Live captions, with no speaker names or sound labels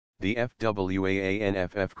The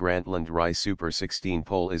FWAA-NFF Grantland Rye Super 16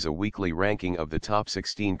 poll is a weekly ranking of the top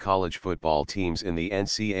 16 college football teams in the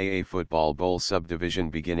NCAA Football Bowl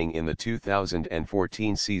subdivision beginning in the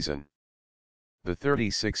 2014 season. The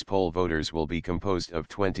 36 poll voters will be composed of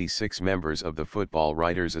 26 members of the Football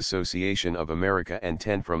Writers Association of America and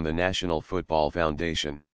 10 from the National Football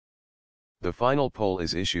Foundation. The final poll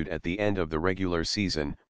is issued at the end of the regular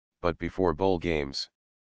season, but before bowl games.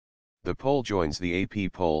 The poll joins the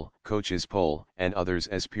AP poll, Coaches poll, and others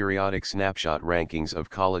as periodic snapshot rankings of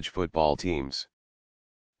college football teams.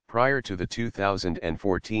 Prior to the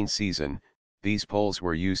 2014 season, these polls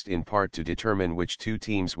were used in part to determine which two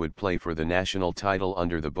teams would play for the national title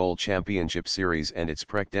under the Bowl Championship Series and its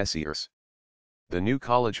predecessors. The new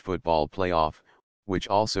college football playoff, which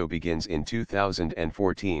also begins in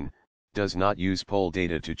 2014, does not use poll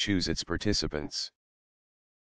data to choose its participants.